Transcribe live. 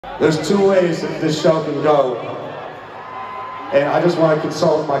There's two ways that this show can go. And I just want to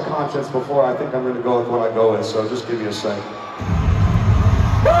consult my conscience before I think I'm going to go with what I go with, so just give me a sec.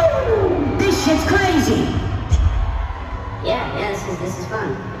 Woo! This shit's crazy! Yeah, this is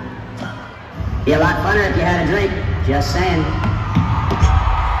fun. Be a lot funner if you had a drink, just saying.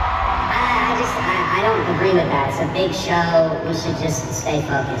 I don't agree with that. It's a big show, we should just stay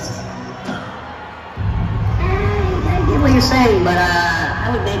focused. I get what you're saying, but I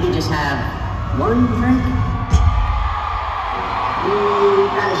would maybe just have one drink.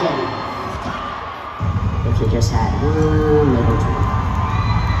 Probably shouldn't. If you just had one little drink.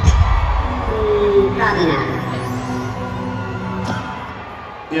 Probably not.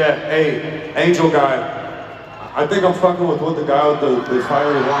 Yeah, hey, Angel guy. I think I'm fucking with what the guy with the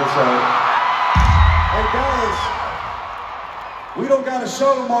fiery wine said. Hey guys, we don't got a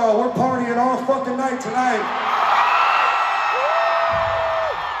show tomorrow. We're partying all fucking night tonight.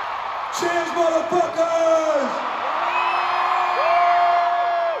 Cheers, motherfuckers!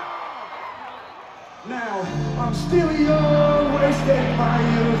 Now, I'm still young.